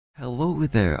Hello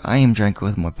there, I am GiantGrotle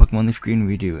with more Pokemon LeafGreen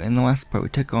redo. In the last part we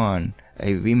took on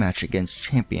a rematch against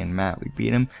Champion Matt. We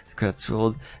beat him, the credits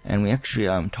rolled, and we actually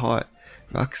taught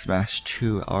Rock Smash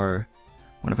to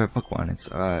one of our Pokemon.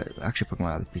 It's actually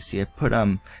Pokemon out of the PC. I put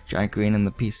GiantGrotle in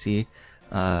the PC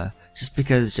just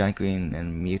because GiantGrotle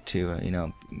and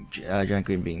Mewtwo,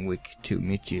 GiantGrotle being weak to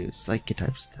Mewtwo's Psychic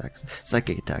types attacks.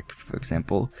 Psychic attack, for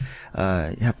example,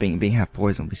 being half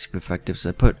poison would be super effective. So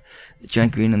I put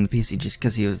GiantGrotle in the PC just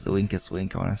because he was the weakest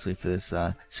link, honestly, for this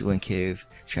Cerulean Cave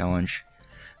challenge.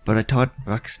 But I taught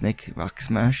Rock Snake, Rock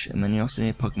Smash, and then you also need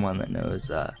a Pokemon that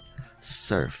knows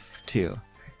Surf too.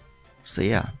 So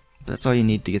yeah, that's all you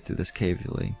need to get through this cave,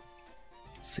 really.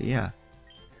 So yeah.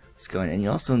 Let's go in, and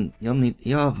you'll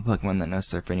have a Pokemon that knows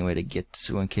Surf anyway to get to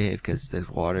Cerulean Cave because there's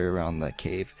water around the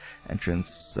cave entrance,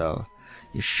 so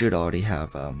you should already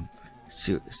have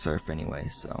Surf anyway,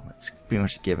 so it's pretty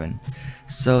much a given.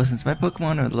 So since my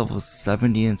Pokemon are levels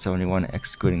 70 and 71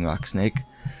 excluding Rock Snake,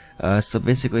 so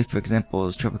basically, for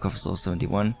example, Tropical is level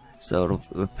 71, so it'll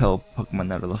repel Pokemon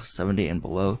that are level 70 and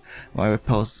below. My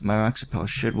Rock's Repel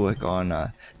should work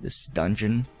on this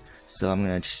dungeon, so I'm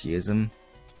gonna just use them.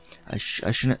 I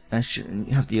shouldn't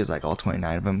have to use like all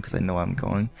 29 of them because I know I'm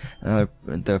going. The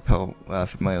repel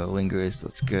for my lingers, so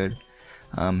that's good.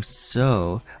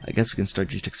 So I guess we can start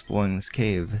just exploring this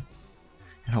cave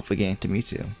and hopefully getting to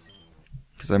Mewtwo.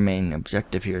 Because our main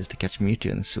objective here is to catch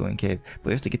Mewtwo in the Cerulean Cave, but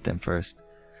we have to get them first.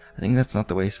 I think that's not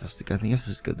the way you're supposed to go. I think you're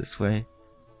supposed to go this way.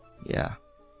 Yeah.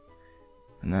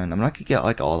 And then I'm not gonna get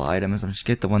like all the items. I'm just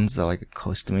gonna get the ones that are like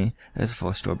close to me. There's a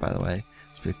full store, by the way.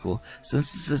 It's pretty cool.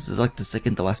 Since this is like the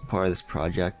second to last part of this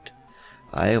project,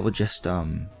 I will just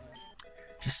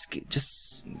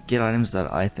get items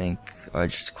that I think are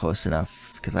just close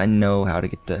enough because I know how to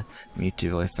get the Mewtwo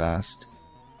really fast.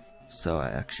 So I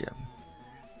actually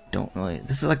don't really.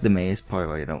 This is like the maze part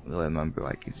where I don't really remember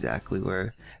like exactly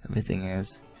where everything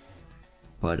is,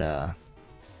 but I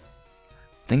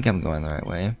think I'm going the right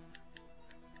way.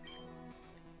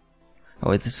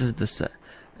 Oh wait, this is the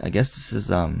I guess this is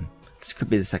this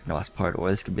could be the second to last part, or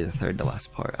this could be the third to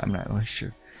last part. I'm not really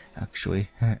sure, actually.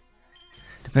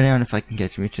 Depending on if I can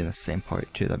catch Mewtwo in the same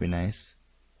part too, that'd be nice.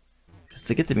 Because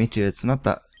to get to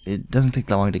Mewtwo, it doesn't take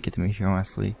that long to get to Mewtwo,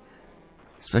 honestly.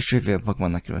 Especially if you have a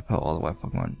Pokemon that can repel all the wild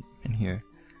Pokemon in here.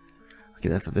 Okay,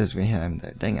 there's Rehab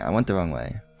there. Dang it, I went the wrong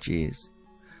way. Jeez.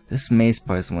 This maze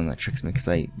part is the one that tricks me because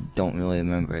I don't really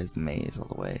remember the maze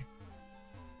all the way.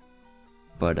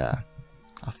 But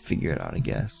I'll figure it out, I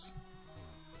guess.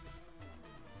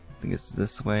 I think it's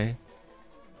this way.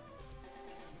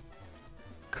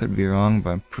 Could be wrong, but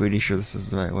I'm pretty sure this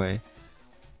is the right way.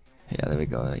 Yeah, there we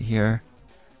go, right here.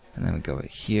 And then we go right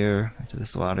here, into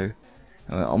this ladder.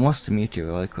 And we're almost to Mewtwo,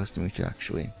 really close to Mewtwo,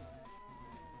 actually.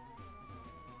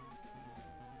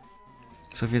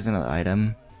 So if here's another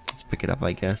item, let's pick it up,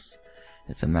 I guess.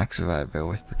 It's a Max Revive,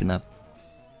 worth picking up.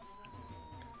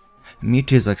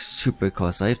 Mewtwo is like super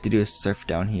close. All you have to do is surf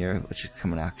down here, which is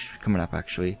coming up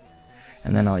actually,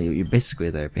 and then you're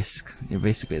basically there. You're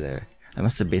basically there. I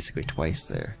must have basically twice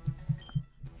there.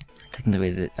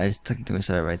 I just technically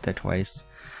said it right there twice.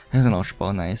 There's an Ultra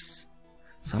Ball, nice.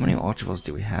 So how many Ultra Balls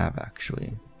do we have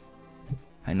actually?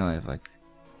 I know I have like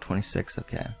 26.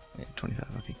 Okay, yeah, 25.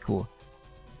 Okay, cool.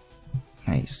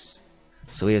 Nice.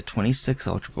 So we have 26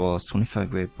 Ultra Balls, 25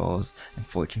 Great Balls, and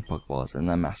 14 Pokeballs, and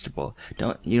then Master Ball.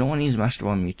 You don't want to use Master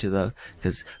Ball on Mewtwo though,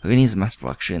 because we're gonna use the Master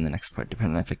Ball actually in the next part,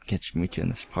 depending on if I can catch Mewtwo in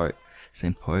this part,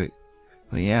 same part.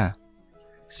 But yeah,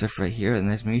 surf right here, and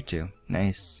there's Mewtwo.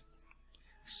 Nice.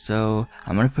 So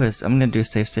I'm gonna do a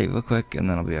save real quick, and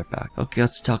then I'll be right back. Okay,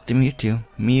 let's talk to Mewtwo.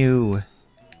 Mew.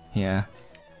 Yeah.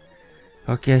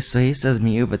 Okay, so he says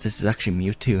Mew, but this is actually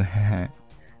Mewtwo.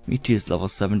 Mewtwo is level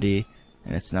 70.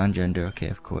 And it's non-gender, okay,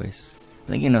 of course.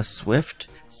 I think Swift,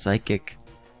 Psychic,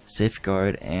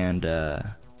 Safeguard, and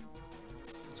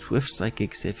Swift,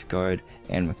 Psychic, Safeguard,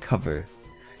 and Recover.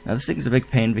 Now this thing is a big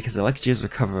pain because I like to use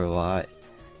Recover a lot,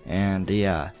 and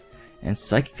yeah, and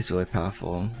Psychic is really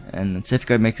powerful, and then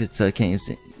Safeguard makes it so it can't use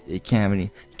it. You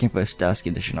can't put a status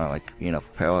condition on like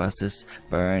paralysis,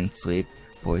 burn, sleep,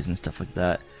 poison, stuff like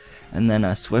that. And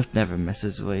then Swift never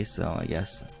misses really, so I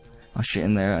guess I'll shoot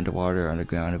in there underwater or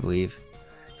underground, I believe.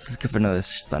 This is good for another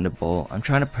Thunderbolt. I'm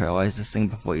trying to paralyze this thing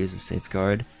before I use a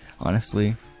Safeguard,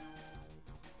 honestly.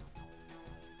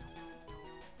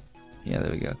 Yeah,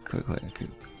 there we go. Quick.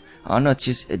 Oh no, it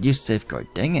used Safeguard.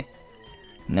 Dang it.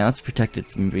 Now it's protected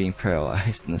from being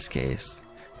paralyzed in this case.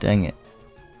 Dang it.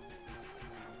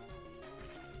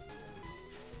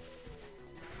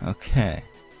 Okay.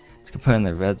 Let's go put in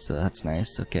the red, so that's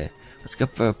nice. Okay. let's go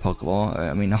for a Pokeball.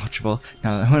 I mean, Ultra Ball.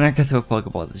 Now, we're not gonna throw a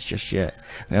Pokeball this just yet.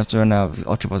 We have to run out of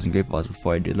Ultra Balls and Great Balls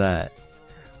before I do that.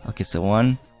 Okay, so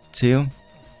 1, 2,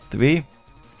 3.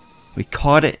 We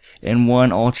caught it in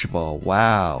 1 Ultra Ball.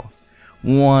 Wow.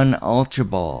 1 Ultra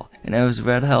Ball. And it was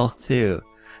red health too.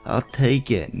 I'll take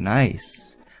it.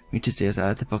 Nice. Mewtwo stays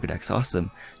out of the Pokedex.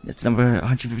 Awesome. It's number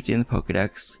 150 in the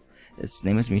Pokedex. Its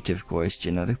name is Mewtwo, of course.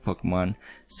 Genetic Pokemon.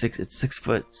 It's 6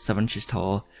 foot 7 inches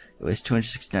tall. It weighs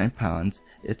 269 pounds.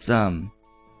 Its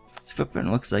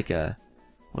footprint looks like a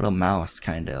little mouse,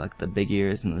 kinda, like the big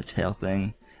ears and the tail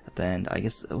thing at the end. I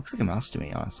guess it looks like a mouse to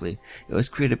me, honestly. It was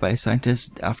created by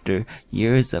scientists after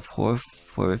years of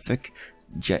horrific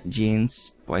gene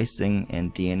splicing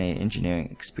and DNA engineering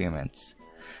experiments.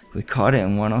 We caught it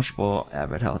in 1 Ultra Ball at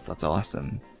red health. That's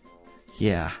awesome.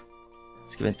 Yeah.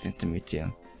 Let's give it to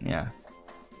Mewtwo. Yeah.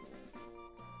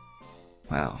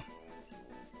 Wow.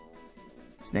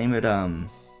 Let's name it, let's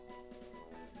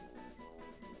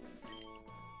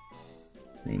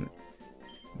name it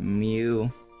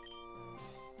Mew.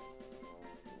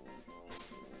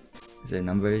 Is there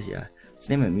numbers? Yeah. Let's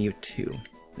name it Mew2.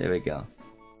 There we go.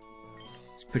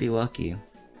 It's pretty lucky.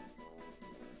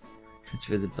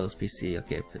 Transfer the Bill's PC.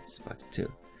 Okay, puts box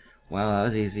 2. Wow, that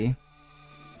was easy.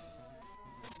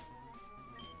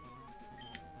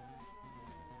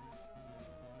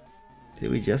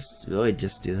 Did we really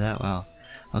just do that? Wow.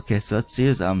 Okay, so let's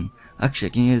use actually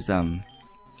I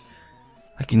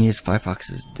can use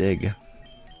Firefox's dig.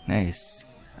 Nice.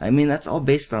 I mean, that's all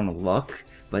based on luck,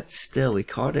 but still we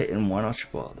caught it in 1 Ultra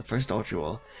Ball, the first Ultra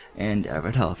Ball, and at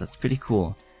red health. That's pretty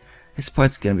cool. This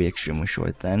part's gonna be extremely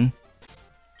short then.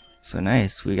 So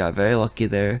nice. We got very lucky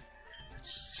there.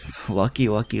 It's lucky.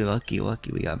 We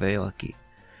got very lucky.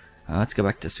 Let's go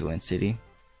back to Cerulean City.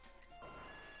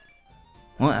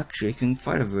 Well, actually, I can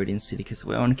fight a Viridian City because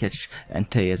where I want to catch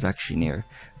Entei is actually near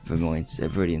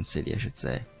Viridian City, I should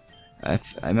say.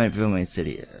 I meant Viridian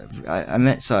City. I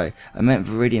meant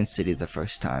Viridian City the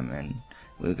first time, and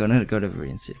we're gonna go to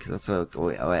Viridian City because that's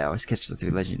where I always catch one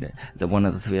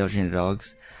of the 3 legendary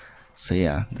dogs. So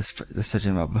yeah, this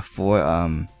setting up before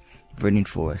Viridian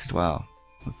Forest. Wow,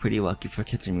 we're pretty lucky for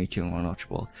catching Mewtwo in 1 Ultra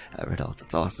Ball at red health.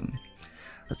 That's awesome.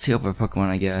 Let's heal up our Pokemon,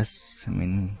 I guess. I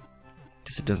mean,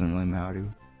 it doesn't really matter.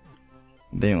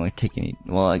 They didn't really take any,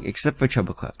 well, except for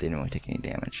Trebleclef, they didn't really take any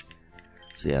damage.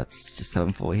 So yeah, it's just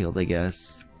 7 fully healed, I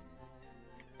guess.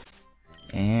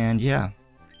 And yeah,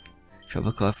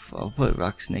 Trebleclef, I'll put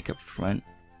Rock Snake up front.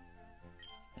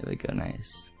 There we go,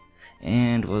 nice.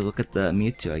 And we'll look at the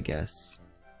Mewtwo, I guess.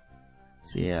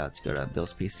 So yeah, let's go to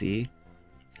Bill's PC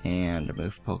and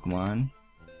move Pokemon.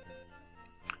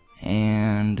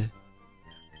 And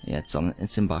yeah,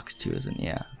 it's in box 2, isn't it?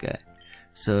 Yeah, okay.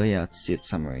 So yeah, let's see its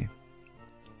summary.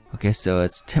 Okay, so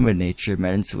it's timid nature,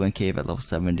 met in Cerulean Cave at level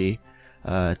 70.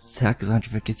 Its attack is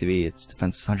 153, its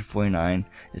defense is 149,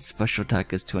 its special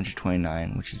attack is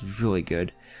 229, which is really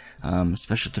good.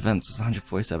 Special defense is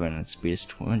 147, and its speed is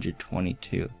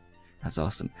 222. That's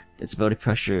awesome. Its ability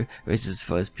pressure raises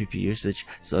foe's PP usage.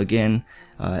 So again,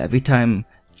 every time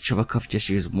Trebleclef just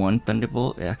used 1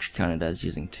 Thunderbolt, it actually counted as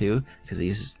using 2, because it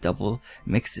uses double.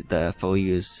 Makes it the foe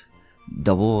use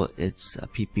double its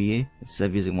PP.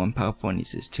 Instead of using 1 power point,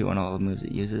 it uses 2 on all the moves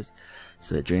it uses.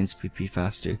 So it drains PP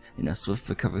faster. You know, Swift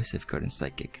Recovery, Safeguard, and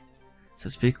Psychic. So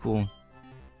it's pretty cool.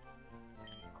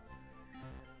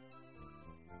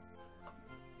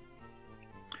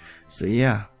 So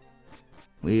yeah,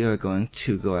 we are going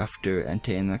to go after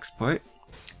Entei in the next part.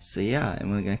 So yeah, and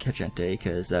we're gonna catch Entei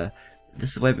because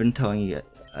this is what I've been telling you.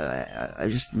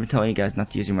 I've just been telling you guys not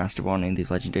to use your Master Ball on any of these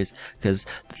legendaries because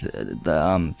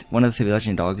one of the 3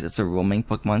 legendary dogs, it's a roaming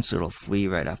Pokemon, so it'll flee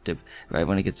right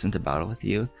when it gets into battle with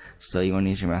you. So you want to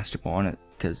use your Master Ball on it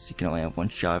because you can only have 1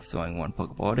 shot of throwing 1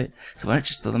 Pokeball at it. So why not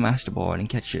just throw the Master Ball and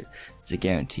catch it? It's a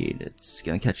guaranteed. It's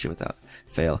gonna catch it without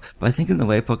fail. But I think in the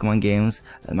way Pokemon games,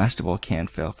 the Master Ball can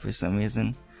fail for some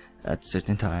reason at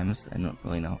certain times. I don't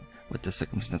really know what the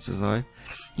circumstances are.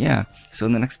 Yeah. So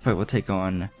in the next part, we'll take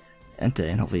on Entei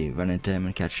and hopefully run into him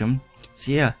and catch him.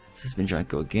 So yeah, this has been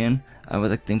GiantGrotle again. I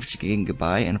would like to thank you for checking in.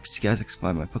 Goodbye, and hope to see you guys next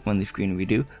time my Pokemon LeafGreen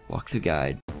redo walkthrough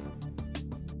guide.